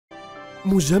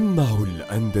مجمع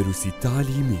الأندلس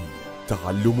التعليمي،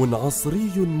 تعلم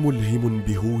عصري ملهم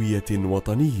بهوية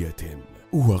وطنية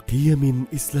وقيم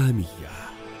إسلامية.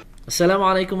 Assalamu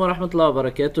alaikum wa rahmatullahi wa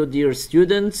barakatuh, dear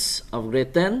students of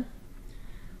grade 10.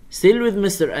 Still with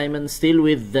Mr. Aymen, still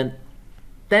with the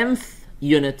 10th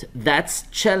unit, that's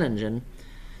challenging.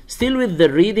 Still with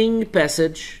the reading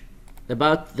passage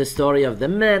about the story of the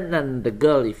man and the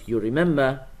girl, if you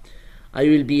remember. I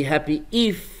will be happy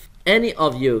if any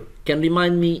of you can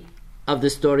remind me of the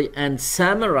story and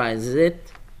summarize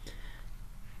it.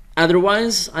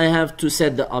 Otherwise, I have to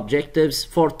set the objectives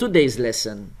for today's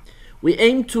lesson. We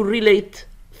aim to relate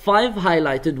 5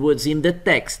 highlighted words in the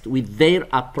text with their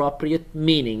appropriate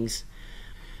meanings.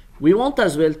 We want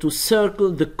as well to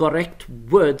circle the correct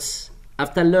words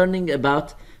after learning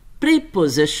about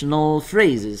prepositional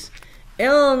phrases,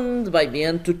 and by the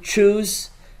end to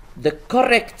choose the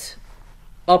correct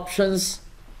options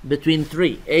between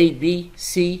 3, A, B,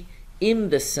 C,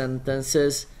 in the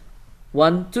sentences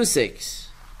 1 to 6.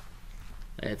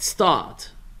 Let's start.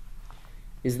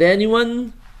 Is there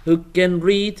anyone who can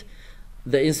read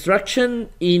the instruction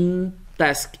in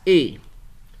task A?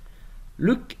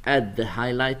 Look at the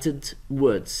highlighted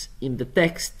words in the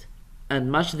text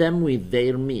and match them with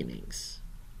their meanings.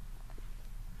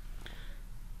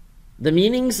 The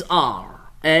meanings are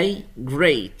A.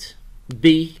 Great,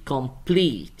 B.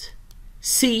 Complete,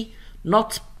 C.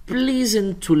 Not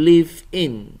pleasant to live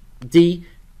in, D.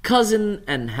 Cousin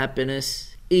and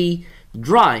happiness, E.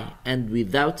 Dry and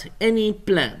without any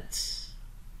plants.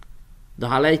 The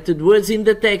highlighted words in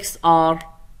the text are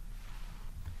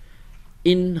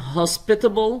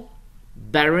inhospitable,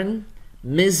 barren,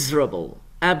 miserable,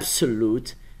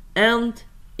 absolute, and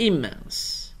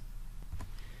immense.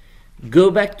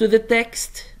 Go back to the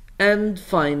text and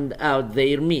find out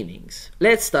their meanings.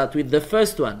 Let's start with the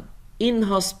first one.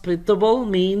 Inhospitable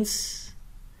means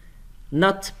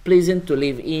not pleasant to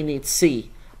live in, it's C.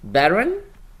 Barren,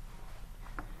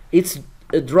 it's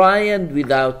dry and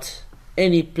without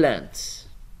any plants,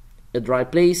 a dry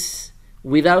place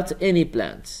without any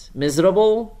plants.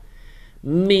 Miserable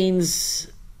means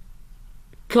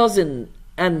causing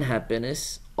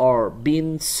unhappiness or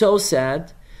being so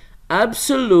sad.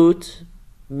 Absolute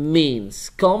means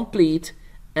complete,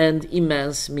 and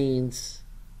immense means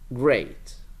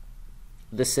great.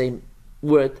 The same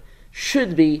word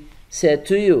should be said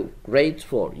to you. Great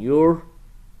for your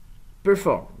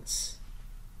performance.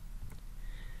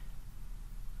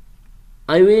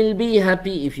 I will be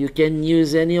happy if you can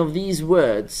use any of these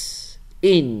words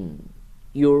in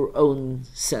your own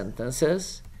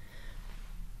sentences.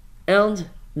 And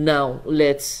now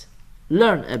let's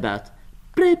learn about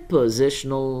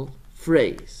prepositional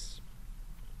phrase.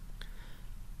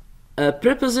 A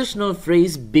prepositional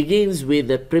phrase begins with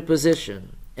a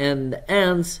preposition and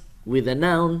ends with a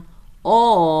noun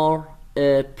or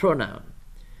a pronoun.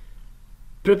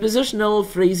 Prepositional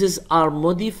phrases are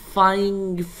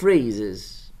modifying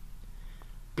phrases.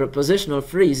 Prepositional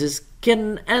phrases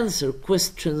can answer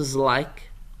questions like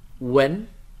when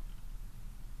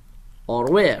or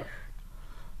where,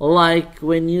 like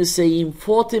when you say in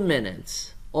 40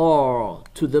 minutes or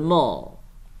to the mall.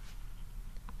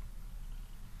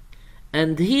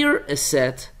 And here a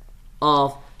set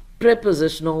of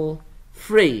prepositional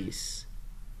phrase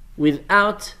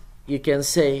without, you can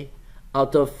say,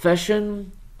 out of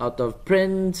fashion, out of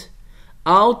print,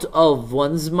 out of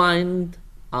one's mind,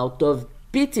 out of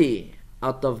pity,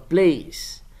 out of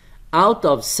place, out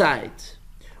of sight.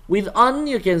 With on,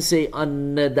 you can say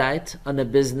on a diet, on a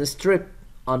business trip,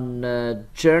 on a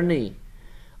journey,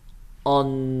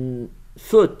 on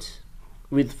foot.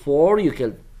 With for, you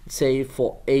can say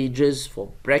for ages,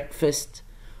 for breakfast,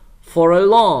 for a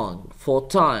long, for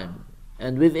time.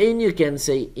 And within, you can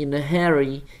say in a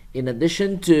hurry, in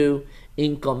addition to,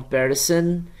 in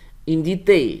comparison, in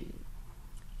detail.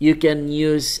 You can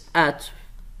use at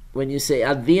when you say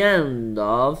at the end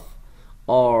of,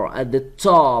 or at the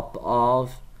top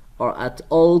of, or at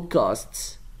all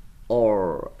costs,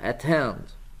 or at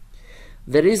hand.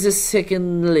 There is a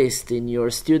second list in your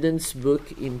student's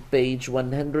book in page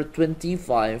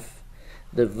 125,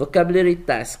 the vocabulary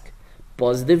task.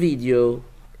 Pause the video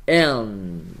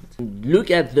and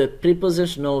look at the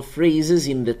prepositional phrases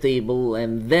in the table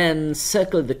and then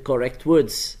circle the correct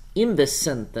words in the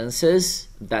sentences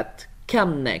that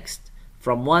come next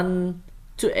from 1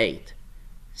 to 8.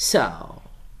 So,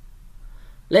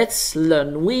 let's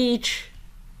learn which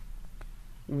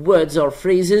words or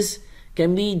phrases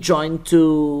can be joined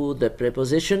to the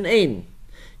preposition in.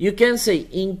 You can say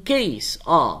in case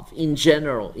of, in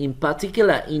general, in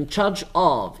particular, in charge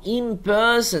of, in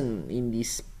person, in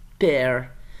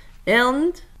despair,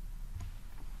 and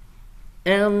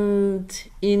and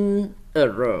in a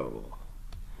row.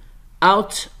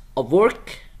 Out of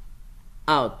work,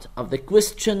 out of the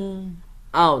question,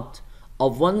 out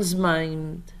of one's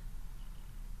mind,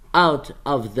 out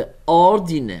of the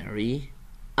ordinary,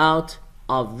 out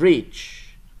of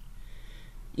reach.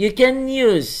 You can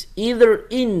use either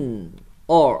in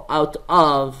or out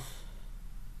of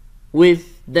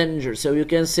with danger. So you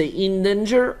can say in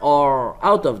danger or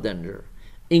out of danger,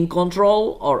 in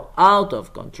control or out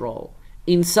of control,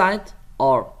 in sight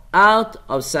or out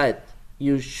of sight.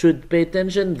 You should pay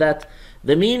attention that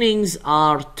the meanings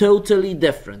are totally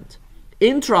different.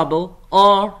 In trouble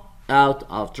or out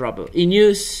of trouble, in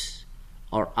use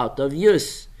or out of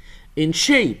use, in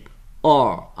shape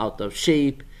or out of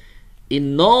shape,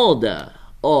 in order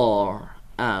or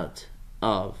out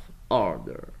of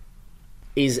order.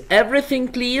 Is everything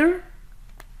clear?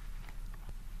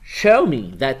 Show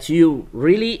me that you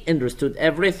really understood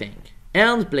everything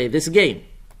and play this game.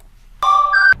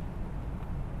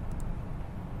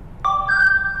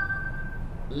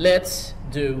 Let's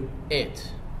do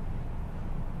it.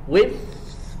 With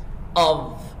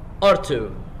of or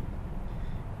to,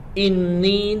 in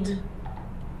need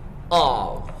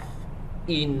of,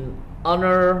 in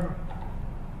honor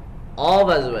of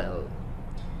as well,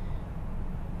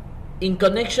 in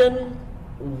connection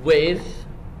with,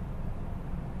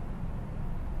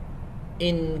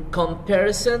 in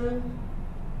comparison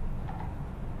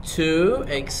to,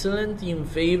 excellent, in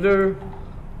favor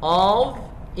of,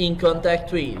 in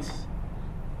contact with.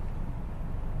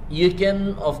 You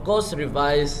can of course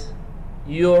revise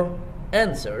your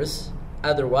answers,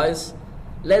 otherwise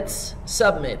let's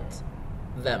submit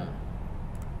them.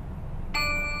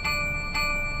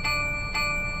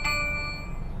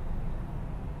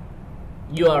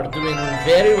 You are doing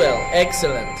very well,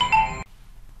 excellent.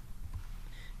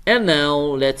 And now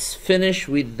let's finish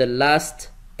with the last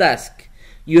task.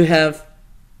 You have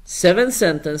 7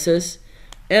 sentences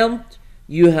and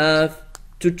you have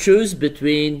to choose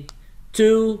between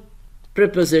 2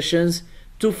 prepositions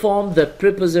to form the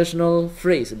prepositional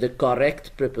phrase, the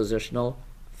correct prepositional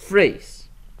phrase.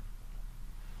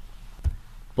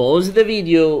 Pause the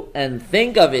video and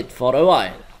think of it for a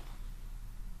while.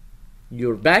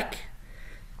 You're back.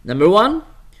 Number 1,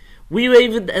 we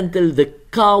waved until the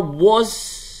car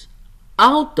was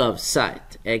out of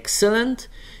sight. Excellent.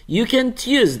 You can't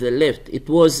use the lift. It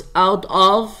was out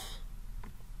of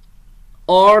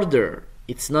order.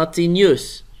 It's not in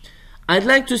use. I'd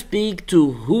like to speak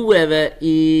to whoever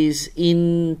is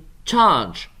in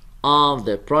charge of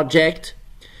the project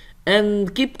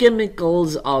and keep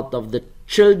chemicals out of the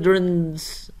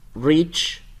children's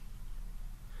reach.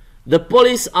 The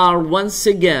police are once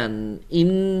again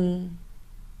in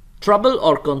trouble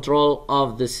or control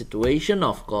of the situation.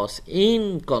 Of course,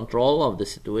 in control of the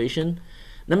situation.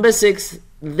 Number 6,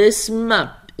 this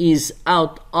map is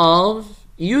out of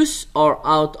use or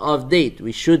out of date.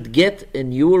 We should get a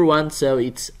newer one, so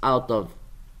it's out of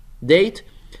date.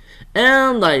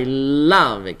 And I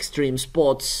love extreme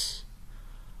sports,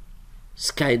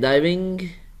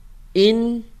 skydiving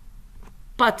in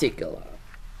particular.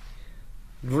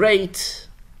 Great.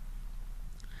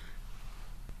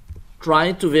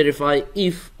 Try to verify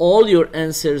if all your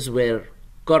answers were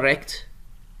correct.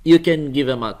 You can give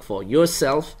a mark for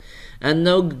yourself. And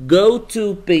now go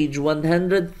to page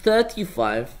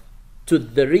 135 to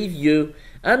the review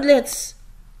and let's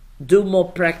do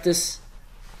more practice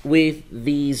with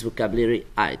these vocabulary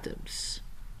items.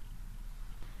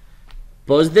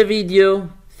 Pause the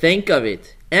video, think of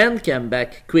it, and come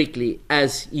back quickly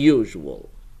as usual.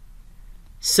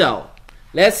 So,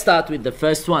 let's start with the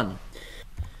first one.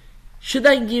 Should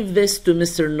I give this to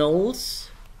Mr. Knowles?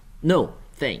 No,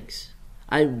 thanks.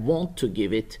 I want to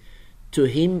give it to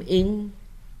him in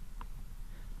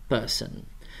person.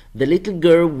 The little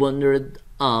girl wandered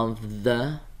off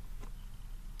the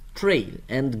trail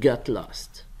and got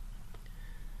lost.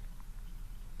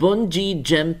 Bungee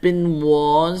jumping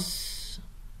was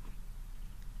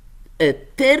a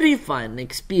terrifying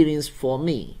experience for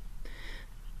me.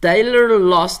 Tyler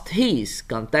lost his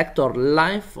contact or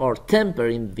life or temper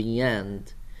in the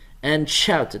end and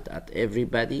shouted at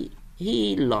everybody.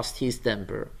 He lost his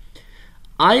temper.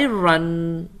 I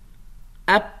ran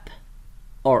up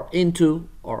or into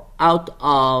or out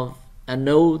of an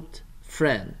old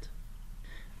friend.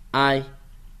 I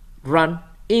ran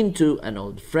into an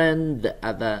old friend the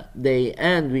other day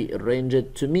and we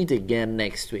arranged to meet again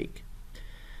next week.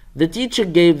 The teacher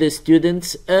gave the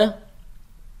students a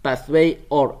pathway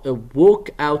or a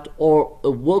walkout or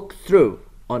a walkthrough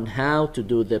on how to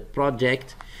do the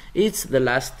project. It's the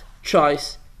last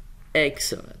choice.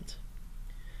 Excellent.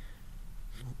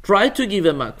 try to give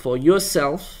a mark for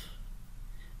yourself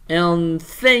and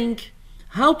think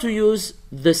how to use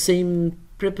the same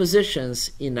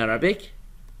prepositions in Arabic.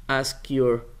 Ask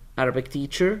your Arabic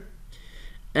teacher.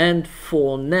 And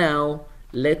for now,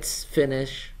 let's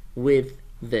finish with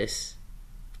this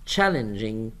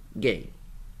challenging game.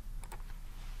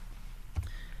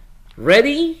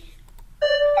 Ready?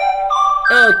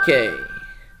 Okay.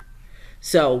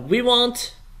 So we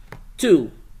want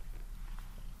to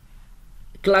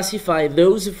classify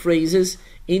those phrases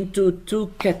into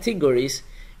two categories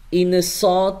in a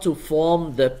sort to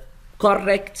form the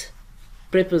correct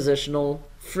prepositional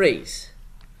phrase.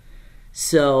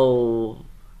 So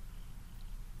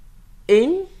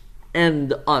in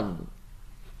and on.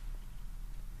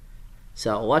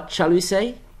 So what shall we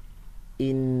say?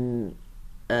 In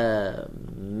a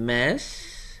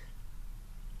mess.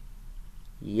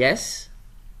 Yes.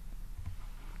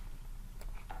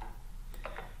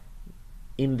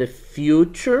 In the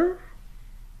future.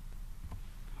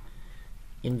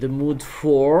 In the mood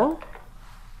for.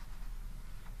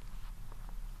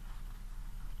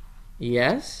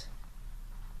 Yes.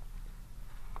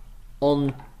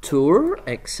 On tour.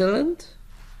 Excellent.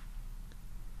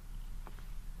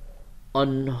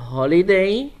 On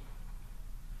holiday.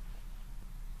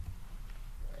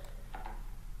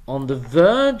 On the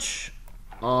verge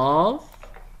of.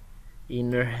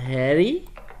 In a hurry.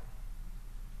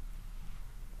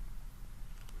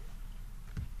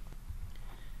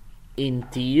 In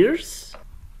tears.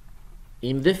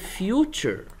 In the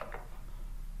future.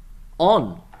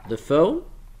 On the phone.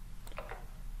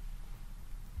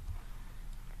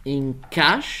 In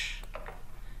cash.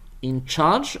 In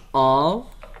charge of.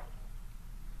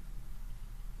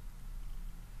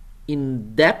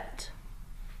 In debt.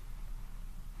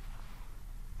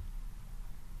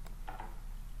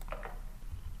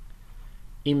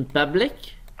 In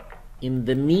public. In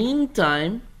the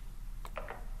meantime.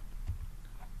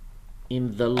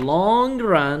 In the long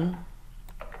run.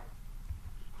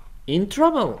 In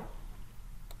trouble.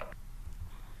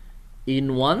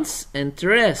 In one's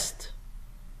interest.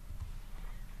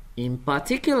 In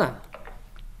particular.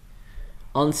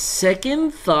 On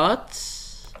second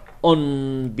thoughts.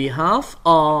 On behalf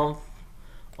of.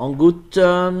 On good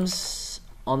terms.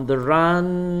 On the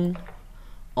run.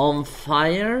 On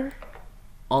fire.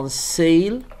 On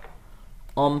sale.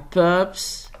 On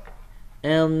purpose.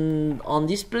 And on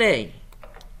display.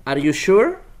 Are you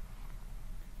sure?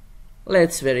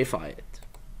 Let's verify it.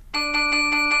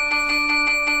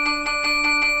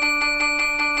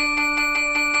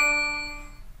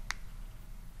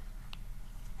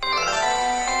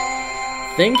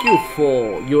 Thank you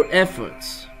for your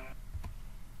efforts.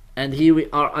 And here we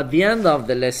are at the end of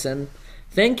the lesson.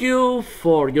 Thank you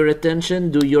for your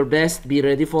attention. Do your best. Be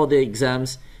ready for the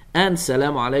exams. And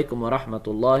Assalamu alaikum wa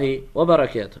rahmatullahi wa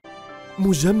barakatuh.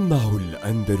 مجمع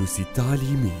الأندلس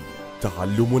التعليمي،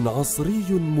 تعلم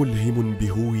عصري ملهم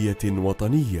بهوية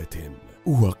وطنية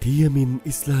وقيم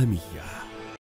إسلامية.